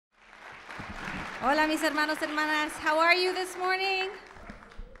Hola, mis hermanos, hermanas. How are you this morning?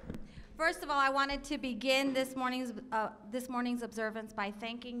 First of all, I wanted to begin this morning's observance by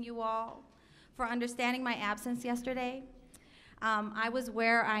thanking you all for understanding my absence yesterday. I was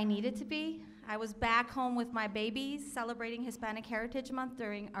where I needed to be. I was back home with my babies celebrating Hispanic Heritage Month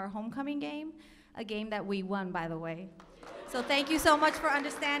during our homecoming game, a game that we won, by the way. So thank you so much for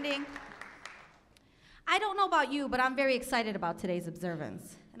understanding. I don't know about you, but I'm very excited about today's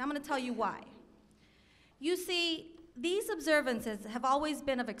observance, and I'm going to tell you why. You see, these observances have always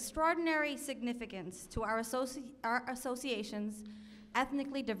been of extraordinary significance to our association's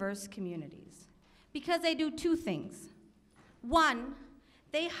ethnically diverse communities because they do two things. One,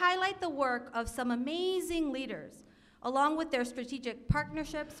 they highlight the work of some amazing leaders along with their strategic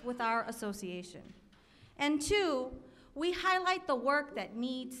partnerships with our association. And two, we highlight the work that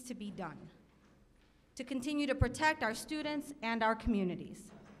needs to be done to continue to protect our students and our communities.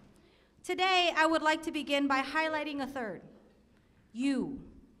 Today, I would like to begin by highlighting a third. You,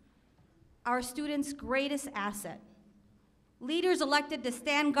 our students' greatest asset. Leaders elected to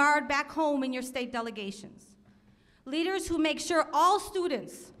stand guard back home in your state delegations. Leaders who make sure all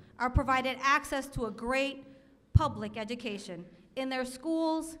students are provided access to a great public education in their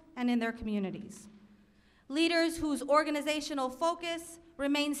schools and in their communities. Leaders whose organizational focus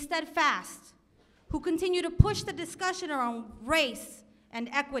remains steadfast, who continue to push the discussion around race and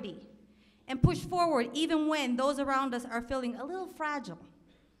equity, and push forward even when those around us are feeling a little fragile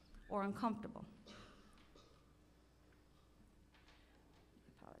or uncomfortable.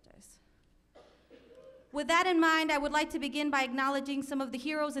 Apologize. With that in mind, I would like to begin by acknowledging some of the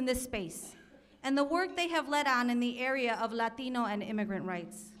heroes in this space and the work they have led on in the area of Latino and immigrant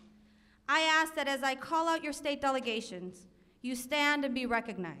rights. I ask that as I call out your state delegations, you stand and be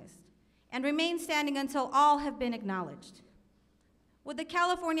recognized, and remain standing until all have been acknowledged. Would the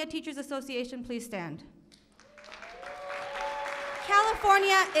California Teachers Association please stand?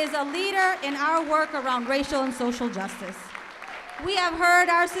 California is a leader in our work around racial and social justice. We have heard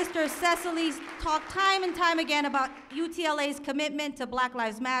our sister Cecily talk time and time again about UTLA's commitment to Black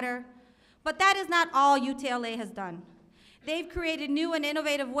Lives Matter, but that is not all UTLA has done. They've created new and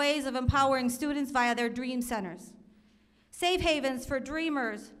innovative ways of empowering students via their dream centers. Safe havens for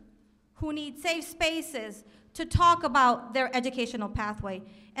dreamers who need safe spaces to talk about their educational pathway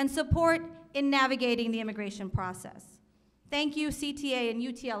and support in navigating the immigration process. Thank you, CTA and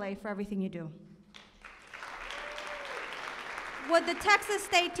UTLA, for everything you do. Would the Texas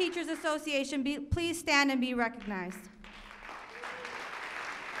State Teachers Association please stand and be recognized?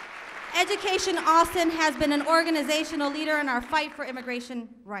 Education Austin has been an organizational leader in our fight for immigration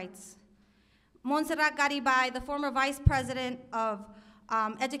rights. Montserrat Garibay, the former vice president of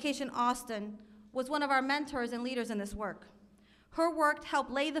Education Austin, was one of our mentors and leaders in this work. Her work helped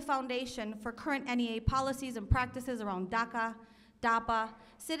lay the foundation for current NEA policies and practices around DACA, DAPA,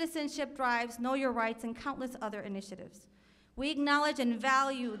 citizenship drives, Know Your Rights, and countless other initiatives. We acknowledge and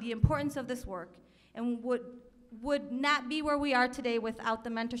value the importance of this work and would not be where we are today without the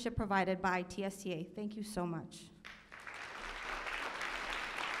mentorship provided by TSTA. Thank you so much.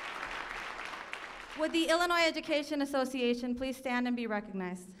 Would the Illinois Education Association please stand and be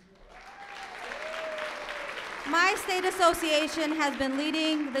recognized? My state association has been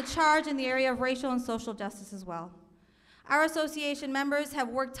leading the charge in the area of racial and social justice as well. Our association members have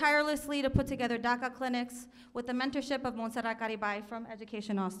worked tirelessly to put together DACA clinics with the mentorship of Montserrat Garibay from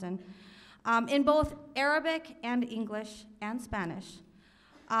Education Austin in both Arabic and English and Spanish.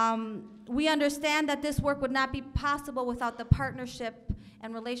 We understand that this work would not be possible without the partnership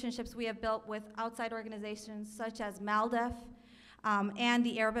and relationships we have built with outside organizations such as MALDEF and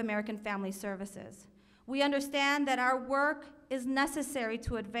the Arab American Family Services. We understand that our work is necessary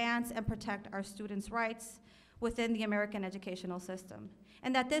to advance and protect our students' rights within the American educational system,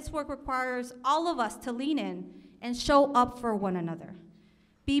 and that this work requires all of us to lean in and show up for one another.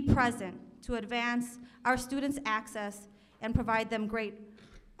 Be present to advance our students' access and provide them great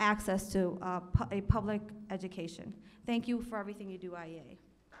access to a public education. Thank you for everything you do, IEA.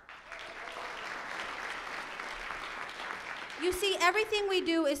 You see, everything we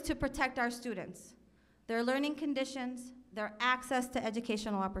do is to protect our students, their learning conditions, their access to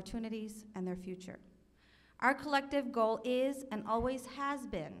educational opportunities, and their future. Our collective goal is, and always has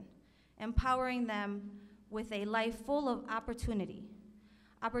been, empowering them with a life full of opportunity,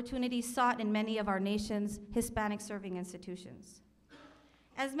 opportunities sought in many of our nation's Hispanic-serving institutions.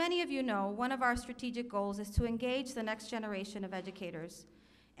 As many of you know, one of our strategic goals is to engage the next generation of educators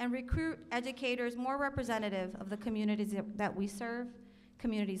and recruit educators more representative of the communities that we serve,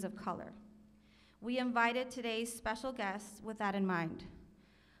 communities of color. We invited today's special guests with that in mind.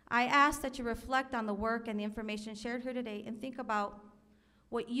 I ask that you reflect on the work and the information shared here today and think about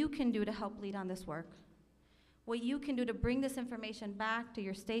what you can do to help lead on this work, what you can do to bring this information back to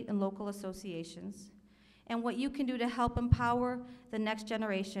your state and local associations, and what you can do to help empower the next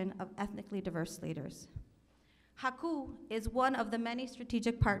generation of ethnically diverse leaders. HACU is one of the many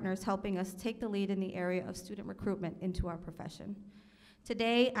strategic partners helping us take the lead in the area of student recruitment into our profession.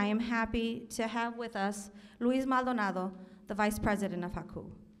 Today, I am happy to have with us Luis Maldonado, the Vice President of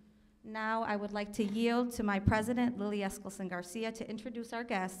HACU. Now, I would like to yield to my president, Lily Eskelsen Garcia, to introduce our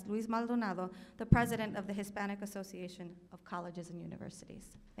guest, Luis Maldonado, the president of the Hispanic Association of Colleges and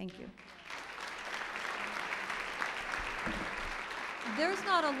Universities. Thank you. There's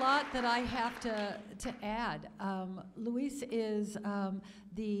not a lot that I have to add. Luis is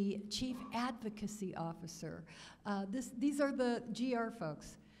the Chief Advocacy Officer. These are the GR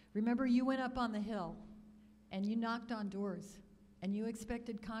folks. Remember, you went up on the Hill and you knocked on doors and you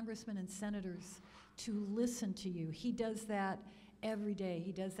expected congressmen and senators to listen to you. He does that every day.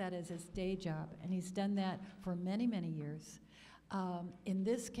 He does that as his day job, and he's done that for many, many years. In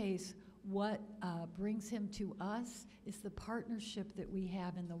this case, what brings him to us is the partnership that we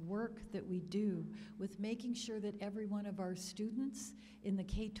have and the work that we do with making sure that every one of our students in the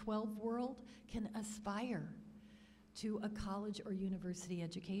K-12 world can aspire to a college or university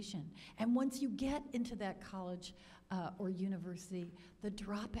education. And once you get into that college or university, the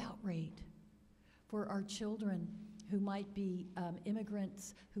dropout rate for our children who might be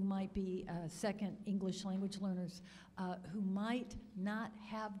immigrants, who might be second English language learners, who might not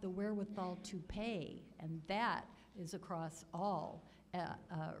have the wherewithal to pay, and that is across all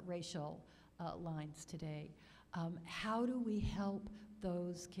racial lines today. How do we help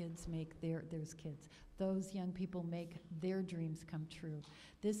those kids make those young people make their dreams come true?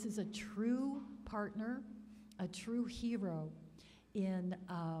 This is a true partner, a true hero in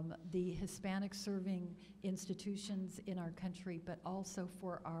the Hispanic-serving institutions in our country, but also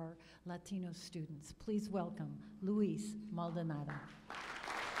for our Latino students. Please welcome Luis Maldonado.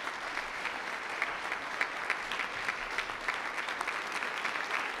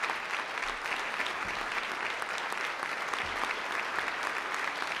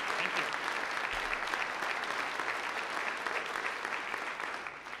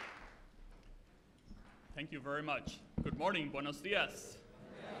 Thank you very much. Good morning, buenos dias.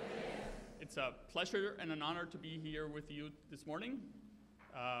 It's a pleasure and an honor to be here with you this morning.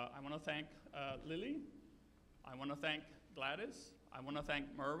 I want to thank Lily. I want to thank Gladys. I want to thank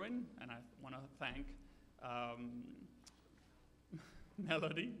Merwin, and I want to thank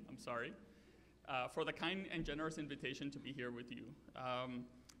Melody, I'm sorry, for the kind and generous invitation to be here with you.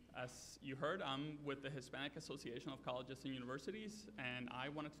 As you heard, I'm with the Hispanic Association of Colleges and Universities, and I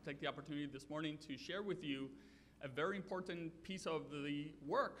wanted to take the opportunity this morning to share with you a very important piece of the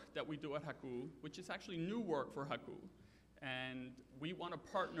work that we do at HACU, which is actually new work for HACU. And we want to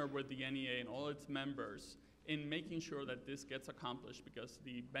partner with the NEA and all its members in making sure that this gets accomplished, because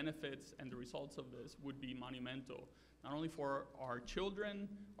the benefits and the results of this would be monumental, not only for our children,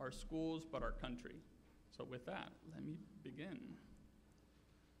 our schools, but our country. So with that, let me begin.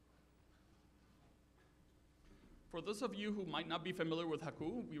 For those of you who might not be familiar with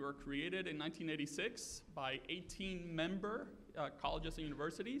HACU, we were created in 1986 by 18 member colleges and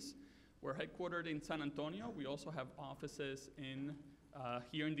universities. We're headquartered in San Antonio. We also have offices in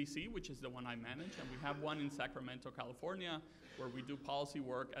here in DC, which is the one I manage, and we have one in Sacramento, California, where we do policy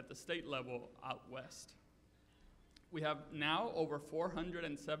work at the state level out west. We have now over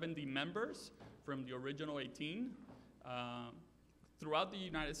 470 members from the original 18 throughout the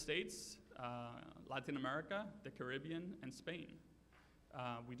United States, Latin America, the Caribbean, and Spain.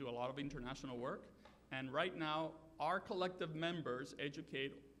 We do a lot of international work, and right now, our collective members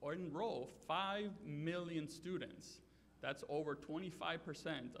educate or enroll 5 million students. That's over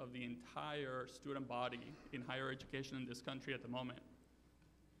 25% of the entire student body in higher education in this country at the moment.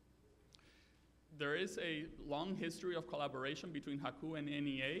 There is a long history of collaboration between HACU and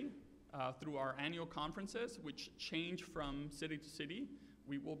NEA through our annual conferences, which change from city to city.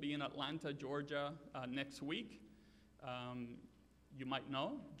 We will be in Atlanta, Georgia next week. You might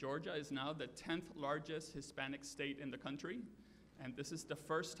know, Georgia is now the 10th largest Hispanic state in the country. And this is the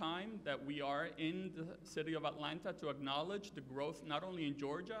first time that we are in the city of Atlanta to acknowledge the growth not only in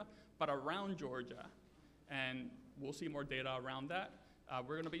Georgia, but around Georgia. And we'll see more data around that.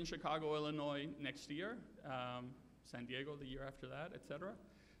 We're gonna be in Chicago, Illinois next year, San Diego the year after that, et cetera.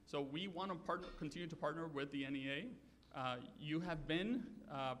 So we wanna continue to partner with the NEA. You have been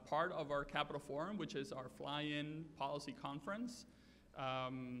part of our Capitol Forum, which is our fly-in policy conference.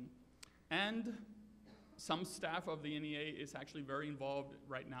 And Some staff of the NEA is actually very involved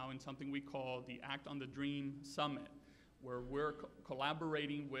right now in something we call the Act on the Dream Summit, where we're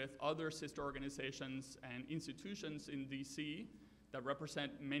collaborating with other sister organizations and institutions in DC that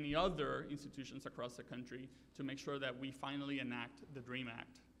represent many other institutions across the country to make sure that we finally enact the DREAM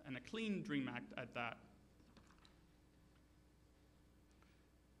Act, and a clean DREAM Act at that.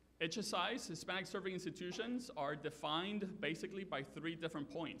 HSIs, Hispanic-serving institutions, are defined basically by 3 different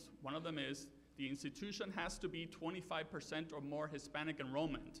points. One of them is the institution has to be 25% or more Hispanic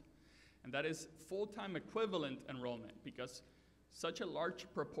enrollment. And that is full-time equivalent enrollment, because such a large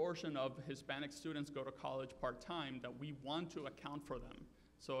proportion of Hispanic students go to college part-time that we want to account for them.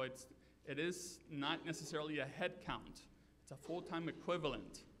 So it is not necessarily a head count. It's a full-time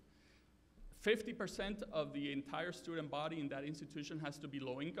equivalent. 50% of the entire student body in that institution has to be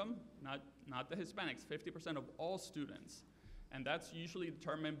low income, not the Hispanics, 50% of all students. And that's usually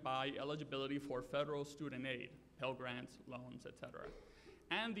determined by eligibility for federal student aid, Pell Grants, loans, et cetera.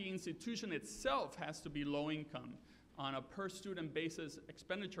 And the institution itself has to be low income on a per student basis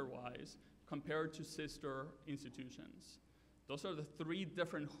expenditure-wise compared to sister institutions. Those are the 3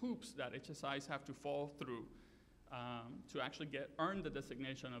 different hoops that HSIs have to fall through to actually earn the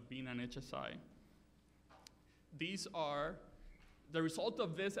designation of being an HSI. The result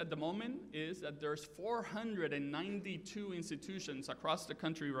of this at the moment is that there's 492 institutions across the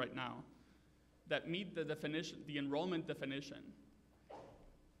country right now that meet the definition, the enrollment definition.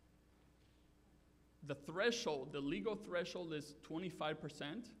 The threshold, the legal threshold is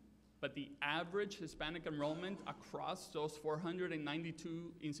 25%, but the average Hispanic enrollment across those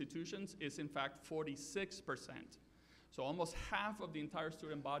 492 institutions is in fact 46%. So almost half of the entire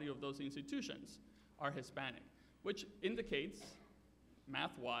student body of those institutions are Hispanic, which indicates,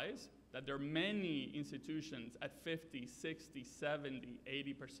 math-wise, that there are many institutions at 50, 60, 70,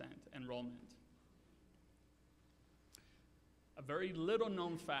 80% enrollment. A very little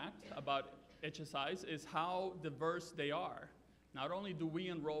known fact about HSIs is how diverse they are. Not only do we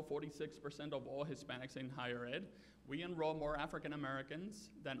enroll 46% of all Hispanics in higher ed, we enroll more African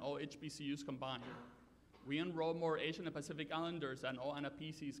Americans than all HBCUs combined. We enroll more Asian and Pacific Islanders than all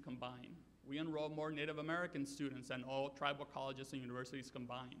ANAPCs combined. We enroll more Native American students than all tribal colleges and universities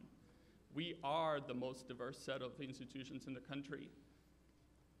combined. We are the most diverse set of institutions in the country.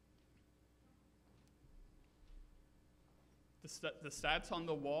 The stats on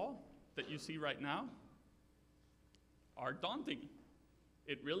the wall that you see right now are daunting.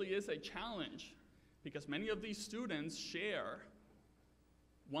 It really is a challenge because many of these students share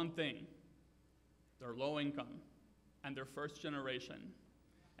one thing: they're low income and they're first generation.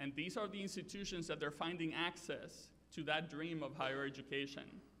 And these are the institutions that they're finding access to that dream of higher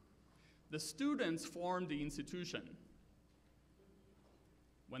education. The students form the institution.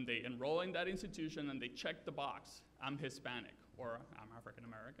 When they enroll in that institution and they check the box, I'm Hispanic, or I'm African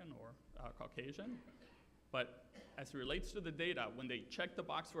American, or Caucasian. But as it relates to the data, when they check the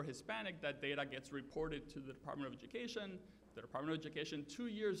box for Hispanic, that data gets reported to the Department of Education. The Department of Education 2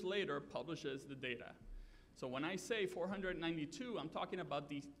 years later publishes the data. So when I say 492, I'm talking about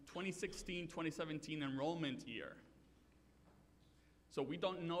the 2016-2017 enrollment year. So we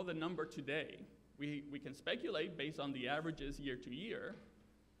don't know the number today. We can speculate based on the averages year to year,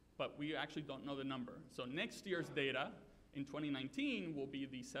 but we actually don't know the number. So next year's data in 2019 will be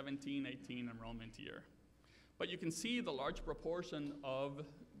the 17-18 enrollment year. But you can see the large proportion of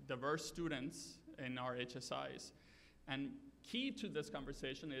diverse students in our HSIs. And key to this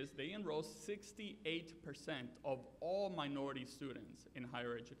conversation is they enroll 68% of all minority students in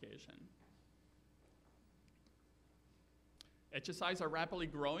higher education. HSIs are rapidly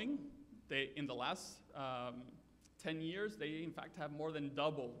growing. In the last 10 years, they in fact have more than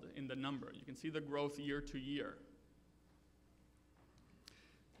doubled in the number. You can see the growth year to year.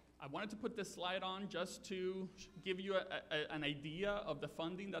 I wanted to put this slide on just to give you an idea of the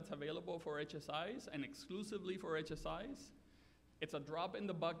funding that's available for HSIs and exclusively for HSIs. It's a drop in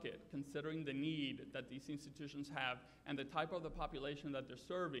the bucket considering the need that these institutions have and the type of the population that they're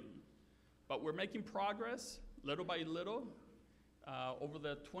serving. But we're making progress little by little. Over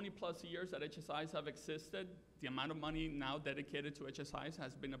the 20+ years that HSIs have existed, the amount of money now dedicated to HSIs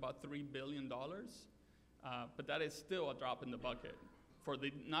has been about $3 billion. But that is still a drop in the bucket,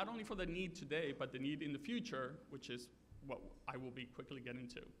 not only for the need today, but the need in the future, which is what I will be quickly getting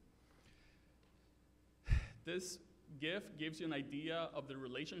to. This GIF gives you an idea of the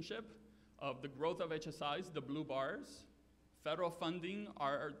relationship of the growth of HSIs, the blue bars. Federal funding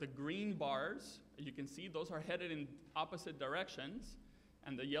are the green bars. You can see those are headed in opposite directions,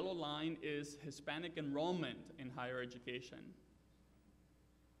 and the yellow line is Hispanic enrollment in higher education.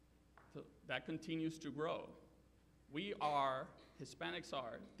 So that continues to grow. Hispanics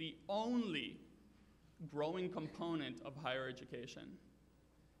are the only growing component of higher education.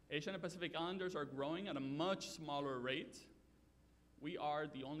 Asian and Pacific Islanders are growing at a much smaller rate. We are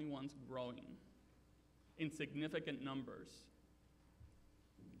the only ones growing in significant numbers.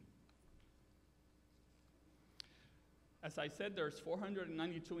 As I said, there's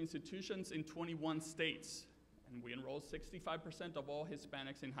 492 institutions in 21 states, and we enroll 65% of all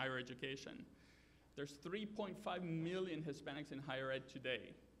Hispanics in higher education. There's 3.5 million Hispanics in higher ed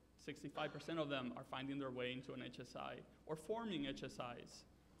today. 65% of them are finding their way into an HSI or forming HSIs.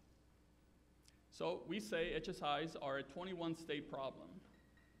 So we say HSIs are a 21-state problem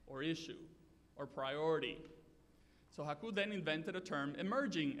or issue or priority. So HACU then invented a term,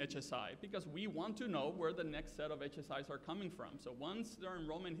 emerging HSI, because we want to know where the next set of HSIs are coming from. So once their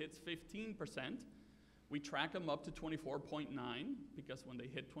enrollment hits 15%, we track them up to 24.9, because when they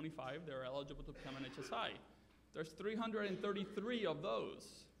hit 25, they're eligible to become an HSI. There's 333 of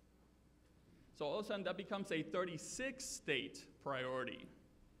those. So all of a sudden, that becomes a 36-state priority.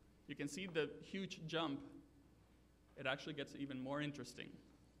 You can see the huge jump. It actually gets even more interesting.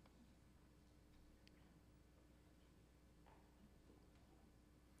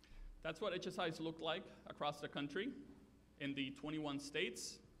 That's what HSIs look like across the country in the 21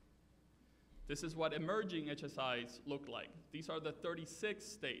 states. This is what emerging HSIs look like. These are the 36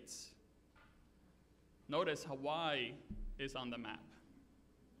 states. Notice Hawaii is on the map.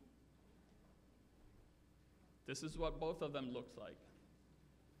 This is what both of them looks like.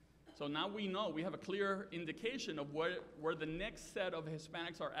 So now we know, we have a clear indication of where the next set of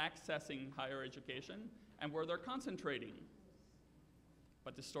Hispanics are accessing higher education and where they're concentrating.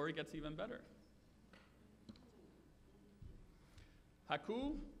 But the story gets even better.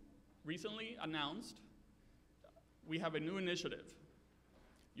 HACU recently announced we have a new initiative.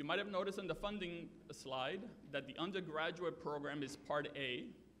 You might have noticed in the funding slide that the undergraduate program is Part A.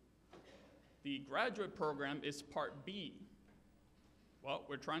 The graduate program is Part B. Well,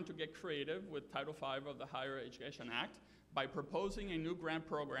 we're trying to get creative with Title V of the Higher Education Act by proposing a new grant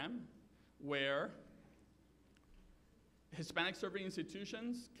program where Hispanic-serving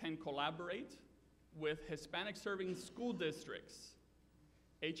institutions can collaborate with Hispanic-serving school districts,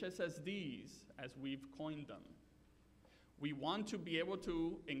 HSSDs, as we've coined them. We want to be able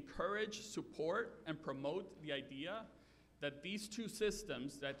to encourage, support, and promote the idea that these two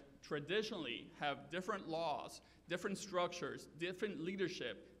systems that traditionally have different laws, different structures, different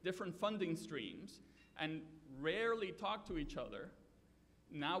leadership, different funding streams, and rarely talk to each other,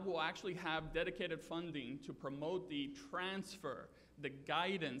 now we'll actually have dedicated funding to promote the transfer, the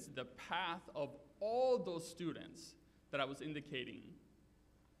guidance, the path of all those students that I was indicating.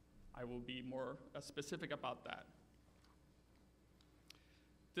 I will be more specific about that.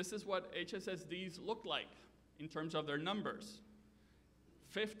 This is what HSSDs look like in terms of their numbers.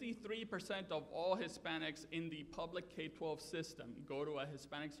 53% of all Hispanics in the public K-12 system go to a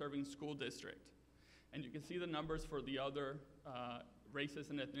Hispanic-serving school district. And you can see the numbers for the other races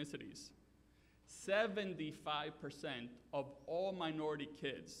and ethnicities. 75% of all minority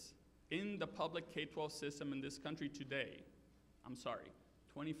kids in the public K-12 system in this country today,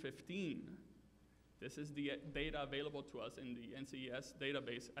 2015, this is the data available to us in the NCES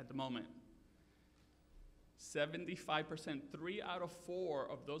database at the moment. 75%, 3 out of 4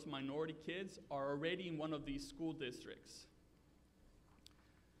 of those minority kids are already in one of these school districts.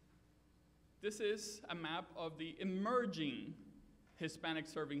 This is a map of the emerging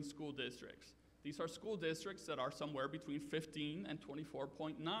Hispanic-serving school districts. These are school districts that are somewhere between 15 and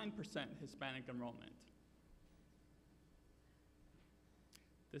 24.9% Hispanic enrollment.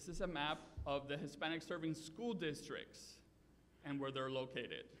 This is a map of the Hispanic-serving school districts and where they're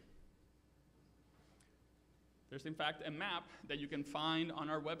located. There's in fact a map that you can find on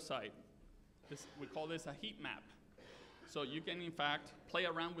our website. We call this a heat map. So you can in fact play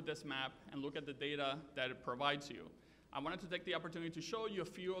around with this map and look at the data that it provides you. I wanted to take the opportunity to show you a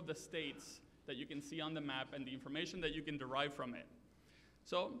few of the states that you can see on the map and the information that you can derive from it.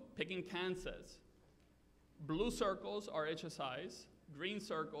 So picking Kansas, blue circles are HSIs, green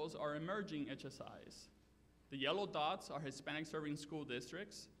circles are emerging HSIs. The yellow dots are Hispanic-serving school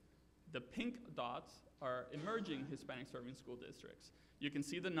districts. The pink dots are emerging Hispanic-serving school districts. You can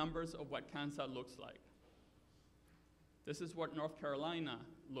see the numbers of what Kansas looks like. This is what North Carolina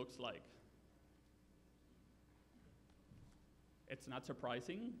looks like. It's not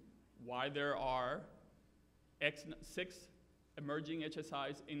surprising why there are 6 emerging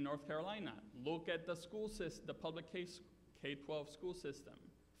HSIs in North Carolina. Look at the school system, the public K-12 school system,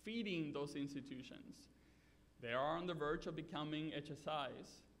 feeding those institutions. They are on the verge of becoming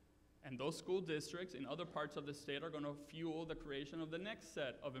HSIs. And those school districts in other parts of the state are going to fuel the creation of the next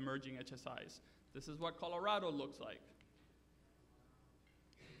set of emerging HSIs. This is what Colorado looks like.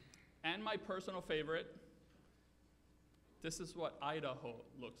 And my personal favorite, this is what Idaho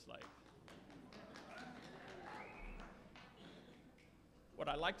looks like. What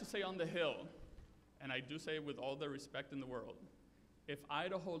I like to say on the Hill, and I do say it with all the respect in the world, if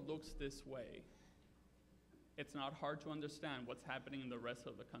Idaho looks this way, it's not hard to understand what's happening in the rest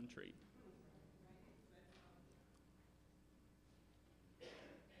of the country.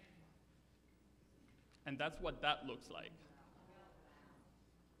 And that's what that looks like.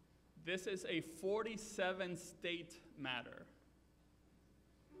 This is a 47-state matter.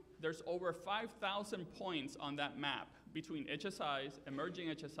 There's over 5,000 points on that map between HSIs, emerging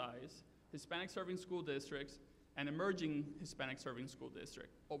HSIs, Hispanic-serving school districts, and emerging Hispanic-serving school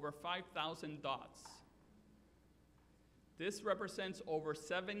district. Over 5,000 dots. This represents over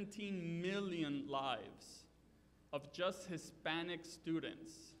 17 million lives of just Hispanic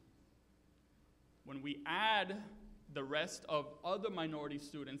students. When we add the rest of other minority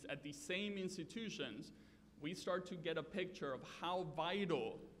students at the same institutions, we start to get a picture of how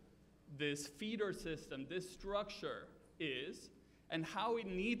vital this feeder system, this structure is, and how it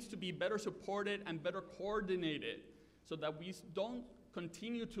needs to be better supported and better coordinated so that we don't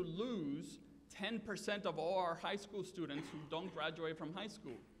continue to lose 10% of all our high school students who don't graduate from high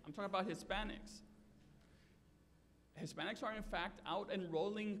school. I'm talking about Hispanics. Hispanics are in fact out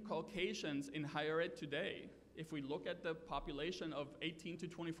enrolling Caucasians in higher ed today, if we look at the population of 18 to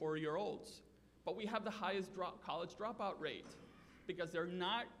 24-year-olds. But we have the highest college dropout rate because they're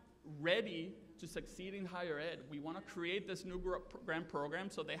not ready to succeed in higher ed. We want to create this new grant program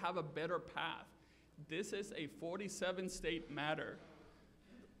so they have a better path. This is a 47-state matter.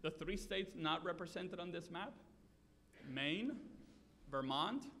 The 3 states not represented on this map, Maine,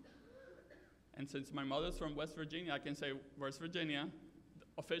 Vermont, and since my mother's from West Virginia, I can say West Virginia,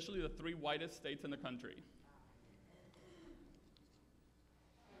 officially the 3 whitest states in the country.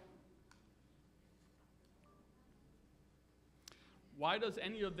 Why does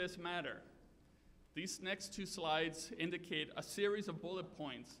any of this matter? These next 2 slides indicate a series of bullet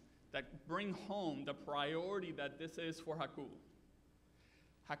points that bring home the priority that this is for HACU.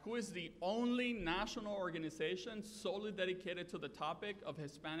 HACU is the only national organization solely dedicated to the topic of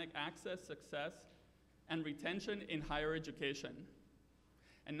Hispanic access, success, and retention in higher education.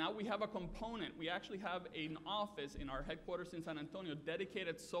 And now we have a component. We actually have an office in our headquarters in San Antonio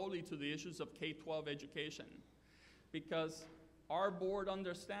dedicated solely to the issues of K-12 education, because our board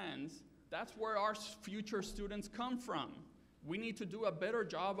understands that's where our future students come from. We need to do a better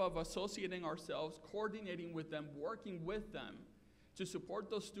job of associating ourselves, coordinating with them, working with them to support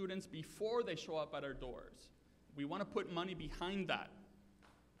those students before they show up at our doors. We want to put money behind that.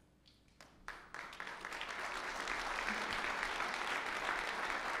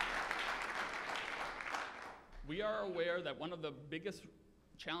 We are aware that one of the biggest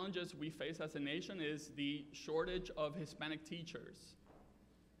challenges we face as a nation is the shortage of Hispanic teachers.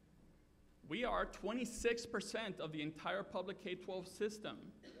 We are 26% of the entire public K-12 system,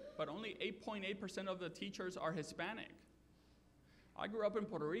 but only 8.8% of the teachers are Hispanic. I grew up in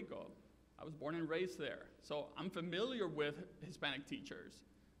Puerto Rico. I was born and raised there. So I'm familiar with Hispanic teachers,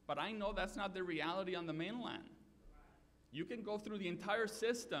 but I know that's not the reality on the mainland. You can go through the entire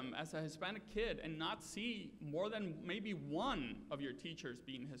system as a Hispanic kid and not see more than maybe 1 of your teachers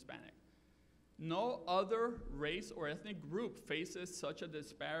being Hispanic. No other race or ethnic group faces such a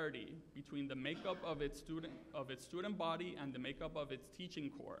disparity between the makeup of its student body and the makeup of its teaching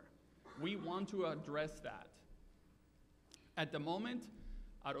corps. We want to address that. At the moment,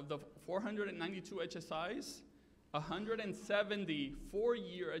 out of the 492 HSIs, 170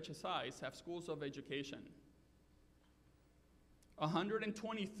 4-year HSIs have schools of education.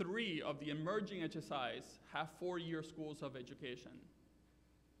 123 of the emerging HSIs have 4-year schools of education.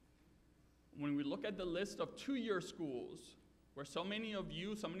 When we look at the list of 2-year schools, where so many of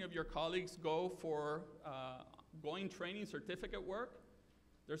your colleagues go for going training certificate work,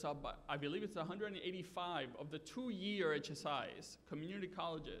 there's I believe it's 185 of the 2-year HSIs, community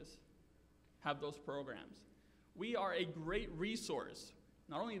colleges, have those programs. We are a great resource.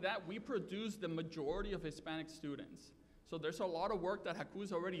 Not only that, we produce the majority of Hispanic students. So there's a lot of work that HACU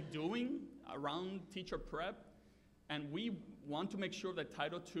is already doing around teacher prep, and we want to make sure that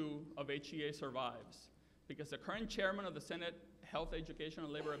Title II of HEA survives, because the current chairman of the Senate Health, Education,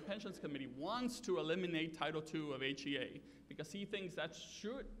 and Labor and Pensions Committee wants to eliminate Title II of HEA because he thinks that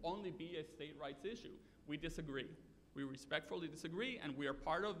should only be a state rights issue. We disagree. We respectfully disagree, and we are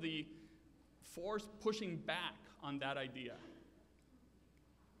part of the force pushing back on that idea.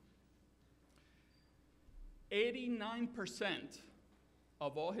 89%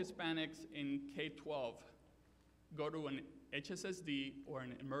 of all Hispanics in K-12 go to an HSSD or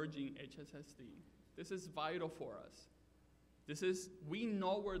an emerging HSSD. This is vital for us. We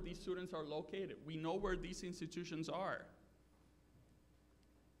know where these students are located. We know where these institutions are.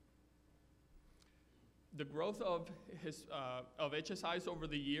 The growth of HSIs over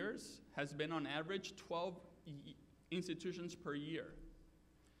the years has been on average 12 institutions per year.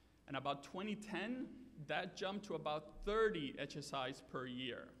 And about 2010, that jumped to about 30 HSIs per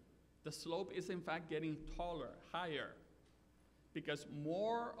year. The slope is in fact getting taller, higher, because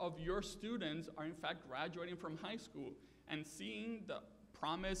more of your students are in fact graduating from high school and seeing the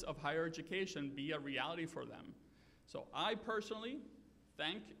promise of higher education be a reality for them. So I personally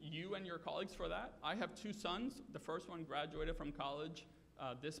thank you and your colleagues for that. I have 2 sons. The first one graduated from college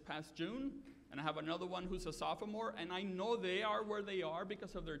this past June, and I have another one who's a sophomore, and I know they are where they are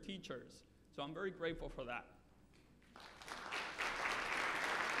because of their teachers. So I'm very grateful for that.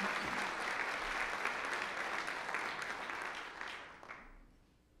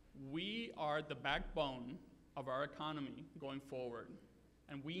 We are the backbone of our economy going forward.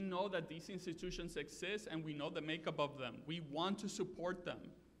 And we know that these institutions exist, and we know the makeup of them. We want to support them.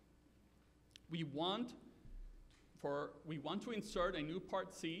 We want to insert a new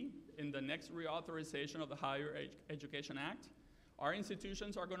Part C in the next reauthorization of the Higher Education Act. Our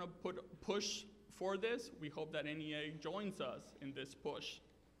institutions are going to push for this. We hope that NEA joins us in this push.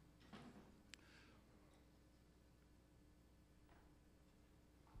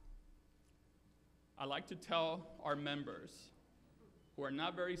 I like to tell our members who are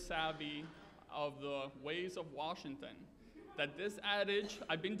not very savvy of the ways of Washington that this adage,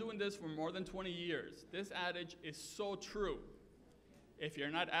 I've been doing this for more than 20 years, this adage is so true. If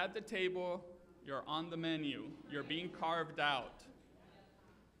you're not at the table, you're on the menu, you're being carved out.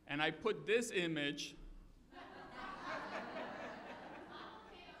 And I put this image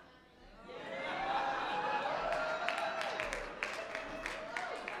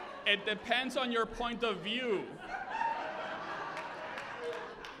It depends on your point of view.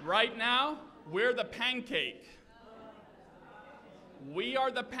 Right now, we're the pancake. We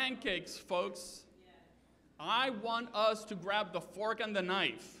are the pancakes, folks. I want us to grab the fork and the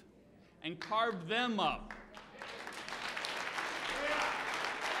knife and carve them up.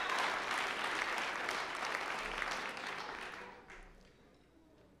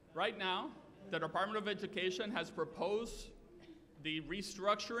 Right now, the Department of Education has proposed the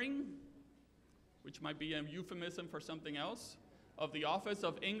restructuring, which might be a euphemism for something else, of the Office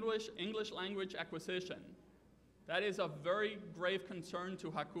of English Language Acquisition. That is a very grave concern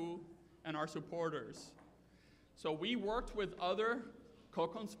to HACU and our supporters. So we worked with other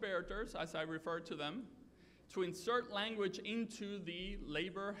co-conspirators, as I refer to them, to insert language into the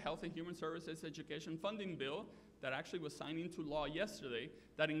Labor, Health, and Human Services Education Funding Bill that actually was signed into law yesterday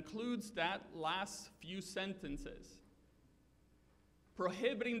that includes that last few sentences,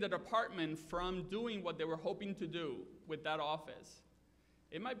 prohibiting the department from doing what they were hoping to do with that office.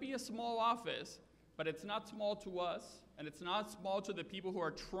 It might be a small office, but it's not small to us, and it's not small to the people who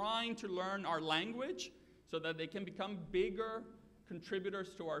are trying to learn our language so that they can become bigger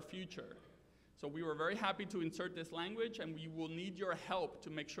contributors to our future. So we were very happy to insert this language, and we will need your help to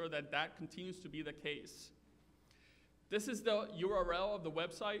make sure that that continues to be the case. This is the URL of the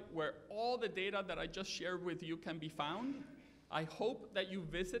website where all the data that I just shared with you can be found. I hope that you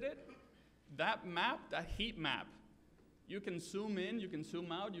visit it. That map, that heat map, you can zoom in, you can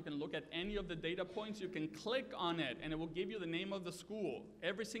zoom out, you can look at any of the data points, you can click on it, and it will give you the name of the school.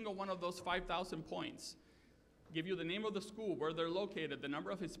 Every single one of those 5,000 points give you the name of the school, where they're located, the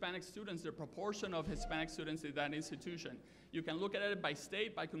number of Hispanic students, the proportion of Hispanic students in that institution. You can look at it by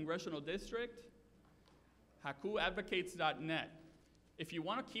state, by congressional district, HACUadvocates.net. If you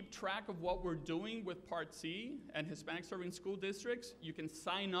want to keep track of what we're doing with Part C and Hispanic-serving school districts, you can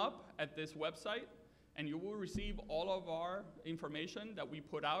sign up at this website, and you will receive all of our information that we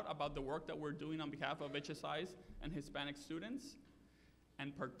put out about the work that we're doing on behalf of HSIs and Hispanic students,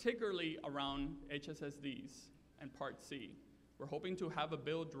 and particularly around HSSDs and Part C. We're hoping to have a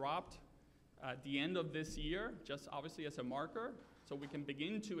bill dropped at the end of this year, just obviously as a marker, so we can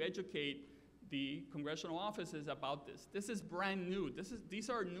begin to educate the congressional offices about this. This is brand new. These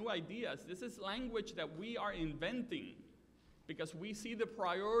are new ideas. This is language that we are inventing because we see the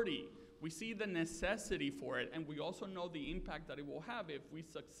priority, we see the necessity for it, and we also know the impact that it will have if we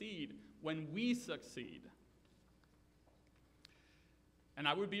succeed, when we succeed. And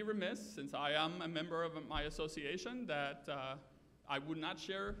I would be remiss, since I am a member of my association, that I would not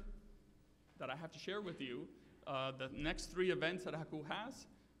share, that I have to share with you the next 3 events that HACU has.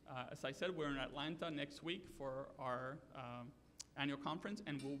 As I said, we're in Atlanta next week for our annual conference,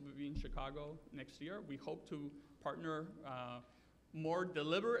 and we'll be in Chicago next year. We hope to partner more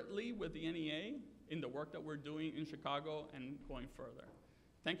deliberately with the NEA in the work that we're doing in Chicago and going further.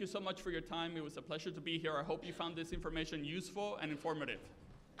 Thank you so much for your time. It was a pleasure to be here. I hope you found this information useful and informative.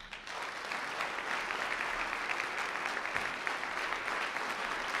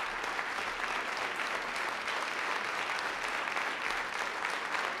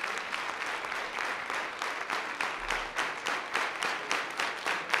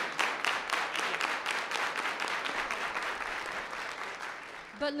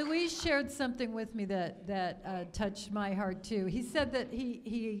 But Luis shared something with me that touched my heart too. He said that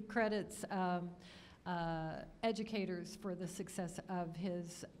he credits educators for the success of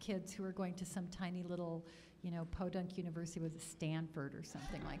his kids who are going to some tiny little, Podunk University, was it Stanford or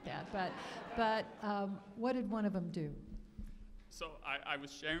something like that. But what did one of them do? So I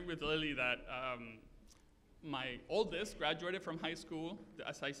was sharing with Lily that my oldest graduated from high school,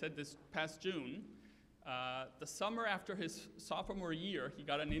 as I said, this past June. The summer after his sophomore year, he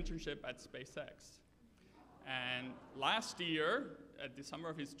got an internship at SpaceX. And last year, at the summer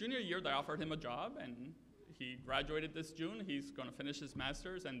of his junior year, they offered him a job, and he graduated this June. He's going to finish his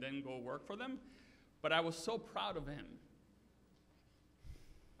master's and then go work for them. But I was so proud of him.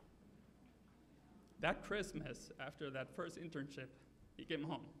 That Christmas, after that first internship, he came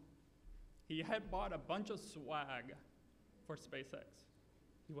home. He had bought a bunch of swag for SpaceX.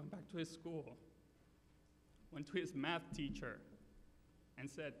 He went back to his school, went to his math teacher, and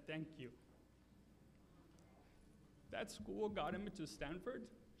said, "Thank you." That school got him into Stanford.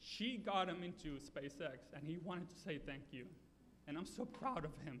 She got him into SpaceX, and he wanted to say thank you. And I'm so proud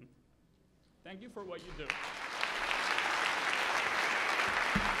of him. Thank you for what you do.